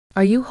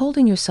Are you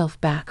holding yourself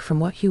back from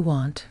what you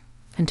want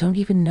and don't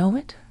even know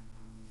it?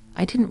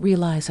 I didn't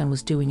realize I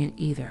was doing it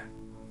either.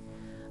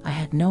 I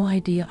had no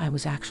idea I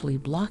was actually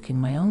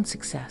blocking my own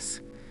success.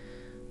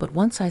 But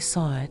once I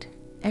saw it,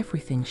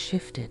 everything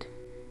shifted.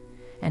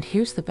 And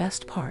here's the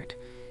best part.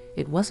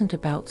 It wasn't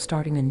about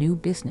starting a new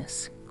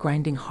business,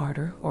 grinding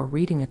harder, or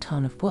reading a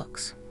ton of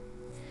books.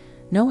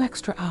 No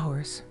extra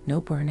hours,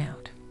 no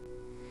burnout.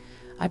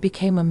 I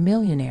became a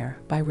millionaire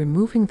by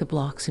removing the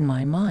blocks in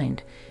my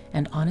mind,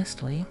 and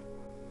honestly,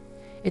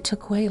 it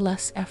took way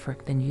less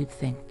effort than you'd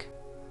think.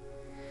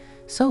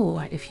 So,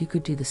 if you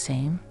could do the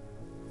same,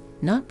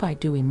 not by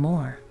doing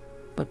more,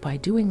 but by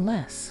doing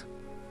less,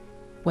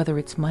 whether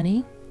it's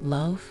money,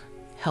 love,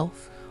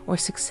 health, or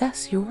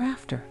success you're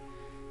after,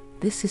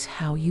 this is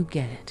how you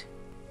get it.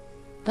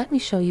 Let me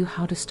show you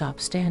how to stop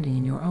standing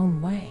in your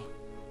own way.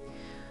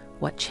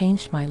 What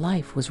changed my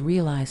life was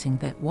realizing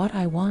that what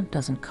I want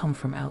doesn't come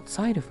from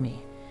outside of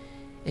me.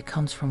 It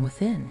comes from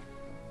within.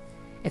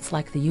 It's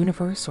like the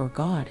universe or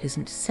God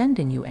isn't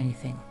sending you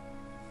anything.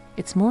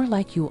 It's more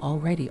like you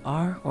already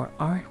are or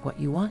aren't what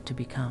you want to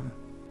become.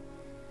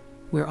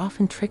 We're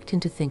often tricked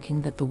into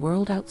thinking that the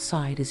world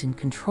outside is in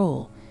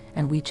control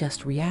and we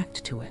just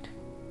react to it.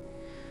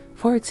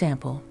 For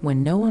example,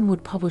 when no one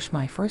would publish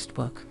my first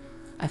book,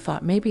 I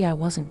thought maybe I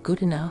wasn't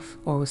good enough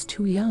or was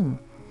too young,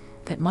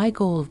 that my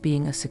goal of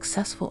being a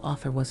successful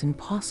author was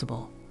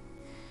impossible.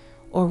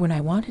 Or when I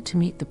wanted to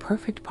meet the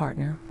perfect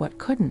partner, what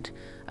couldn't,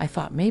 I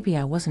thought maybe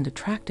I wasn't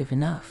attractive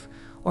enough,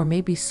 or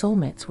maybe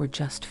soulmates were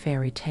just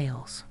fairy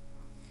tales.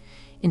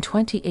 In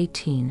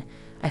 2018,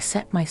 I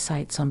set my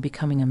sights on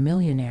becoming a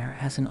millionaire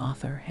as an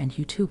author and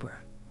YouTuber.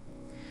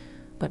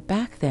 But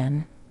back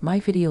then, my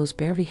videos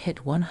barely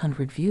hit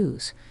 100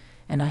 views,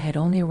 and I had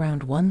only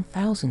around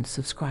 1,000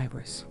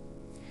 subscribers.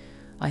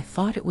 I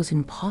thought it was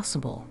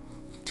impossible.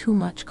 Too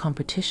much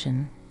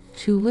competition,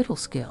 too little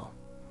skill.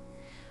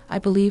 I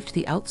believed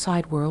the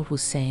outside world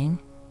was saying,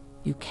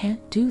 "You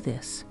can't do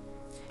this,"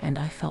 and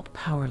I felt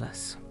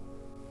powerless.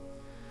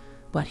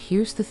 But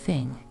here's the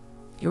thing,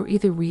 you're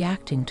either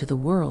reacting to the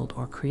world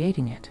or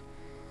creating it.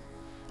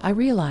 I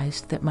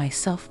realized that my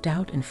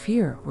self-doubt and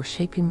fear were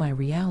shaping my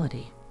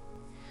reality.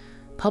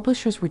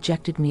 Publishers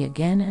rejected me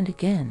again and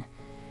again,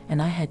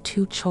 and I had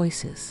two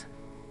choices: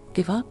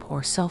 give up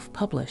or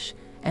self-publish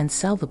and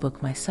sell the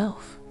book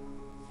myself.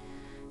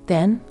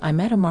 Then I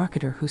met a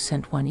marketer who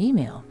sent one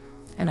email,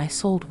 and I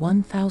sold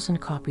 1,000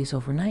 copies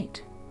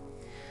overnight.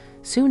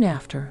 Soon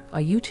after, a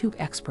YouTube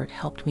expert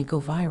helped me go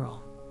viral.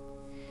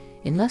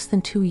 In less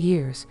than 2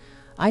 years,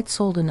 I'd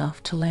sold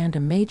enough to land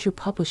a major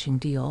publishing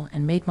deal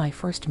and made my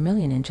first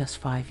million in just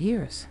 5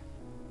 years.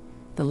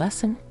 The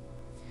lesson?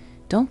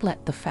 Don't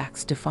let the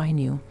facts define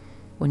you.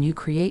 When you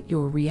create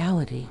your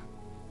reality,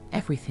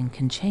 everything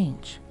can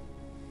change.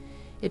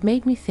 It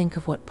made me think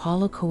of what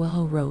Paulo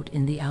Coelho wrote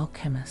in The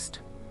Alchemist.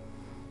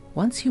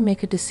 Once you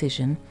make a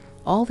decision,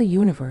 all the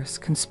universe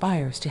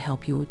conspires to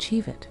help you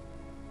achieve it.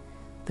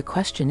 The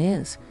question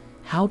is,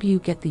 how do you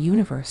get the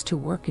universe to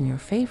work in your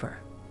favor?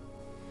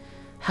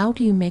 How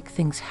do you make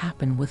things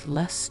happen with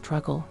less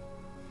struggle?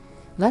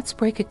 Let's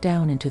break it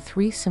down into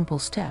 3 simple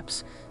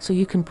steps so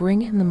you can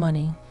bring in the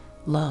money,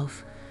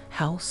 love,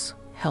 house,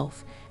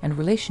 health, and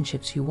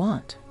relationships you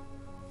want.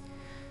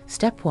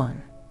 Step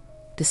 1.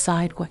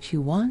 Decide what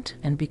you want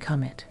and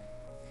become it.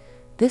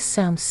 This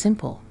sounds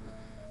simple,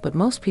 but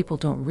most people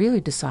don't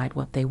really decide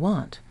what they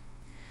want.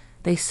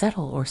 They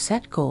settle or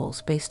set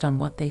goals based on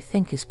what they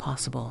think is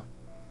possible.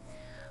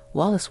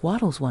 Wallace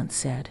Wattles once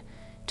said,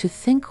 "To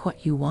think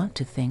what you want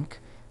to think,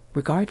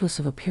 regardless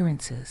of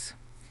appearances,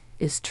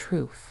 is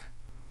truth."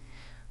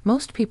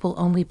 Most people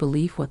only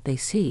believe what they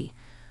see,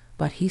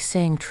 but he's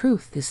saying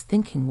truth is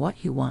thinking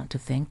what you want to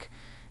think,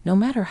 no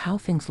matter how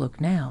things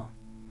look now.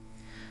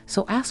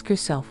 So ask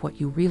yourself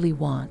what you really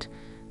want,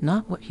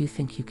 not what you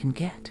think you can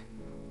get.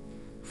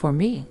 For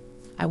me,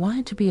 I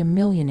wanted to be a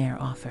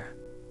millionaire author.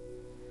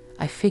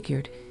 I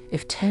figured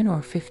if 10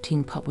 or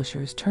 15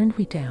 publishers turned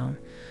me down,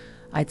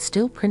 I'd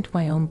still print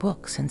my own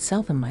books and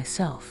sell them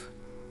myself.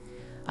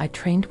 I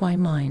trained my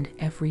mind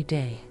every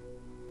day.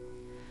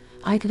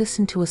 I'd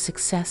listen to a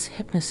success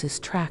hypnosis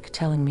track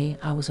telling me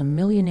I was a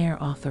millionaire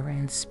author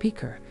and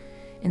speaker,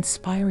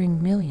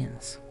 inspiring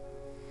millions.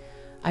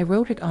 I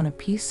wrote it on a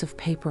piece of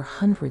paper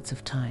hundreds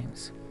of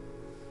times.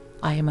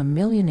 I am a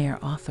millionaire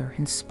author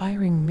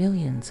inspiring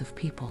millions of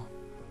people.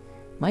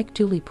 Mike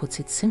Dooley puts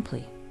it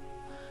simply,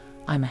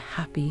 I'm a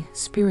happy,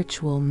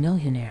 spiritual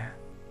millionaire.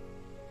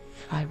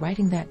 Try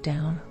writing that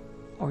down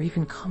or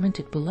even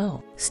comment it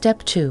below.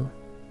 Step 2.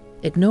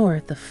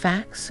 Ignore the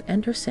facts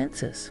and your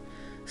senses.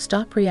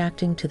 Stop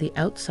reacting to the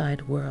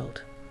outside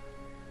world.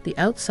 The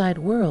outside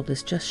world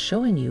is just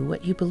showing you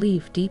what you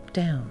believe deep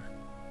down.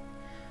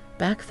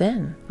 Back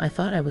then, I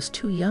thought I was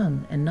too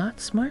young and not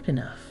smart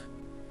enough.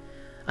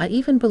 I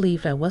even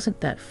believed I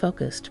wasn't that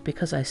focused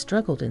because I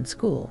struggled in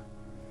school.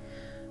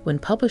 When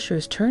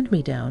publishers turned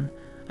me down,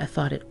 I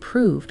thought it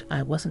proved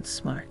I wasn't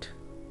smart.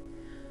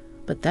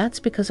 But that's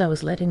because I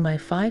was letting my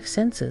 5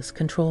 senses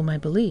control my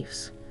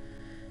beliefs.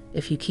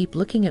 If you keep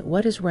looking at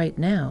what is right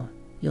now,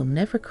 you'll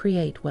never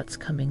create what's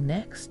coming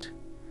next.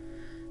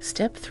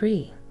 Step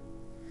 3.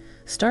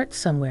 Start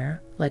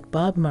somewhere, like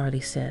Bob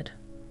Marley said.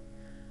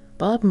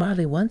 Bob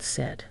Marley once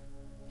said,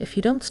 "If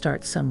you don't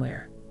start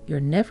somewhere, you're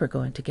never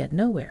going to get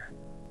nowhere."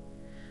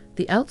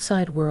 The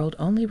outside world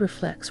only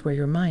reflects where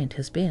your mind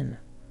has been.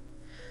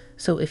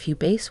 So if you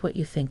base what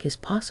you think is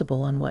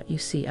possible on what you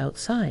see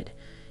outside,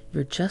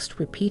 you're just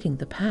repeating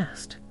the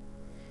past.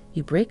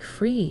 You break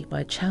free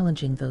by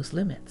challenging those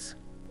limits.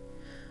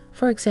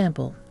 For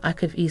example, I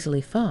could have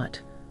easily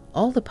thought,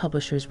 all the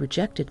publishers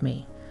rejected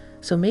me,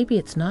 so maybe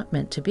it's not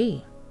meant to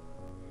be.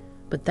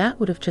 But that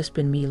would have just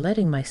been me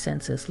letting my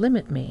senses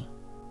limit me.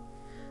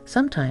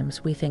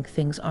 Sometimes we think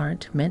things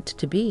aren't meant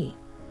to be,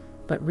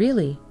 but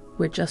really,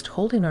 we're just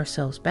holding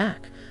ourselves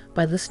back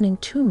by listening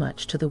too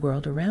much to the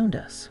world around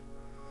us.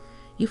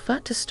 You've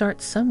got to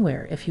start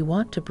somewhere if you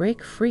want to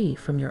break free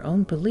from your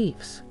own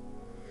beliefs.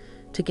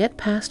 To get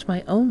past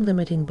my own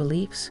limiting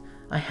beliefs,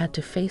 I had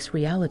to face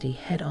reality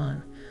head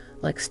on,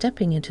 like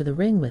stepping into the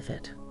ring with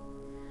it.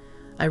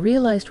 I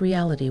realized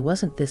reality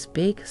wasn't this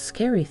big,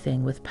 scary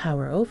thing with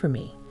power over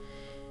me.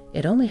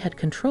 It only had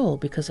control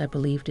because I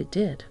believed it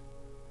did.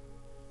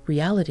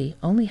 Reality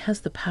only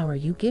has the power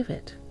you give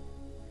it.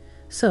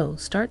 So,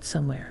 start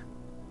somewhere.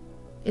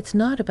 It's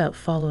not about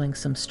following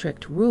some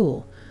strict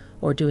rule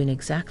or doing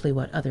exactly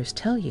what others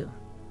tell you.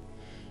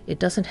 It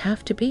doesn't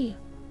have to be.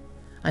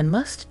 I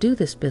must do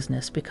this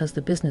business because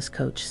the business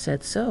coach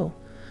said so,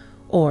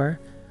 or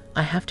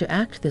I have to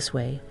act this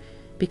way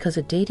because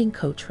a dating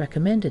coach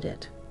recommended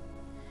it.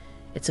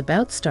 It's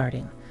about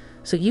starting,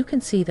 so you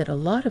can see that a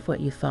lot of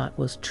what you thought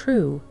was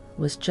true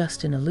was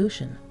just an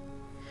illusion.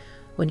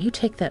 When you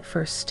take that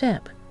first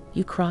step,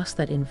 you cross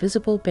that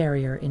invisible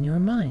barrier in your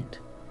mind.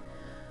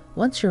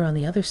 Once you're on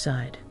the other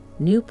side,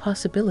 new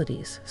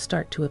possibilities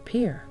start to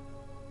appear.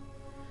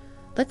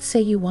 Let's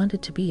say you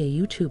wanted to be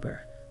a YouTuber,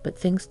 but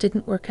things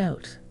didn't work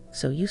out,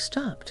 so you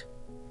stopped.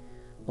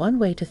 One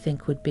way to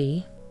think would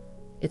be,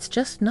 it's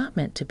just not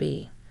meant to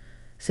be,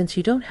 since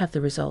you don't have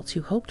the results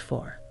you hoped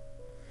for.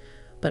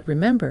 But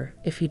remember,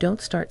 if you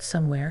don't start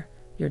somewhere,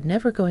 you're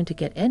never going to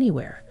get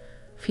anywhere.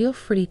 Feel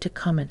free to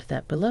comment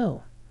that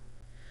below.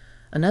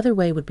 Another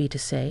way would be to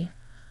say,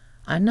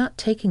 I'm not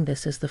taking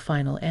this as the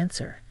final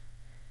answer,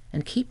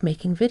 and keep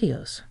making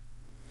videos.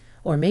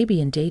 Or maybe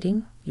in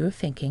dating, you're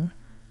thinking,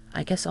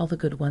 I guess all the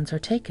good ones are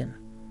taken.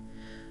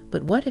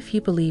 But what if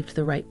you believed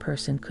the right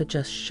person could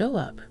just show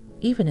up,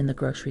 even in the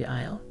grocery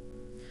aisle?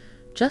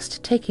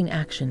 Just taking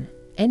action,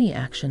 any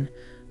action,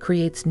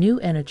 creates new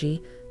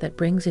energy that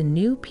brings in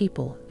new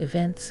people,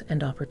 events,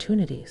 and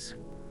opportunities.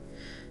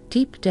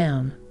 Deep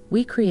down,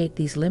 we create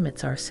these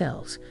limits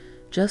ourselves,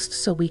 just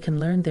so we can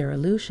learn their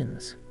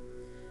illusions.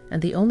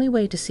 And the only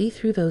way to see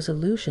through those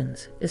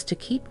illusions is to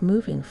keep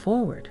moving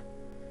forward.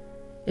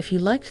 If you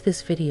liked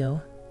this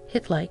video,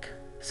 hit like,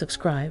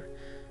 subscribe,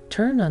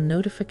 turn on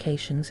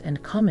notifications,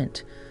 and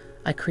comment,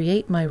 I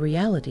create my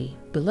reality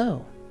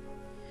below.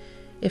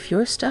 If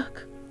you're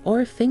stuck,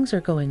 or if things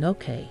are going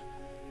okay,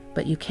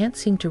 but you can't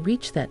seem to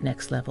reach that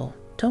next level,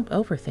 don't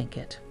overthink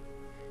it.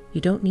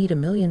 You don't need a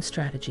million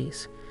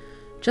strategies.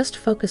 Just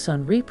focus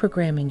on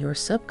reprogramming your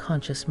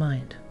subconscious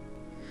mind.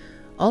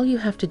 All you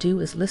have to do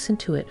is listen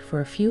to it for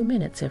a few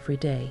minutes every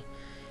day,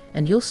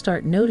 and you'll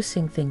start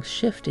noticing things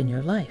shift in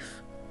your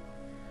life.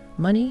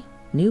 Money,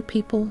 new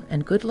people,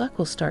 and good luck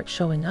will start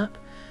showing up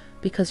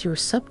because your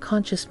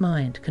subconscious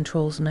mind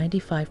controls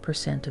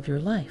 95% of your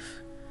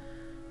life.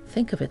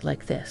 Think of it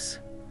like this.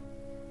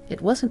 It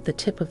wasn't the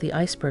tip of the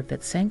iceberg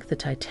that sank the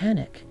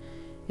Titanic.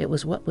 It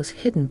was what was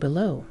hidden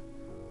below.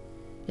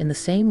 In the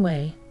same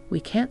way, we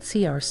can't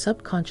see our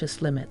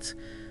subconscious limits,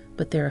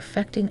 but they're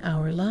affecting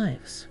our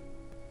lives.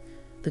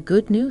 The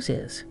good news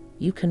is,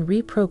 you can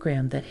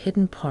reprogram that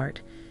hidden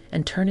part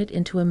and turn it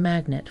into a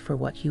magnet for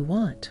what you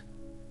want.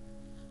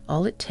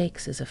 All it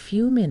takes is a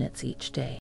few minutes each day.